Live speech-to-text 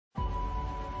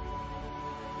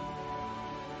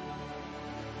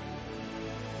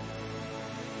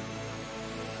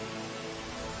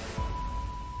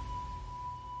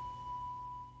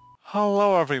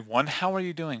Hello everyone, how are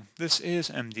you doing? This is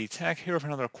MD Tech here with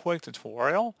another quick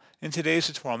tutorial. In today's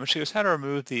tutorial, I'm going to show you how to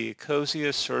remove the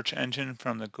Ecosia search engine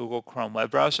from the Google Chrome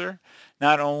web browser.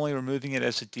 Not only removing it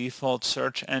as a default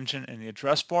search engine in the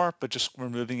address bar, but just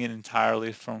removing it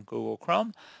entirely from Google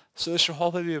Chrome. So this should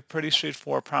hopefully be a pretty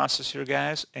straightforward process here,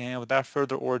 guys. And without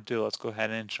further ado, let's go ahead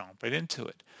and jump right into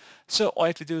it. So all you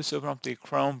have to do is open up the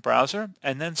Chrome browser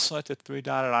and then select the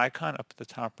three-dotted icon up at the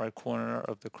top right corner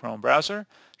of the Chrome browser.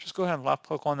 Just go ahead and left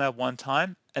click on that one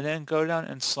time and then go down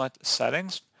and select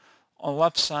Settings. On the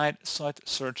left side, select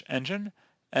Search Engine.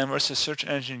 And where it says Search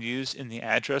Engine used in the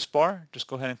address bar, just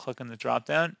go ahead and click on the drop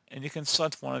down and you can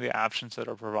select one of the options that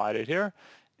are provided here,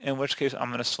 in which case I'm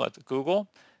going to select Google.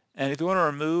 And if you want to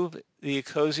remove the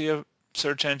Ecosia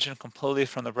search engine completely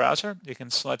from the browser, you can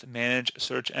select Manage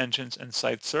Search Engines and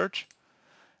Site Search.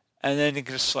 And then you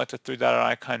can just select the three-dotted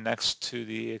icon next to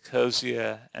the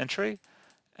Ecosia entry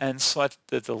and select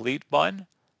the delete button.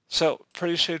 So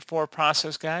pretty straightforward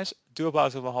process, guys. Do hope I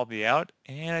was able to help you out,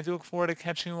 and I do look forward to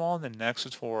catching you all in the next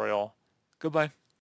tutorial. Goodbye.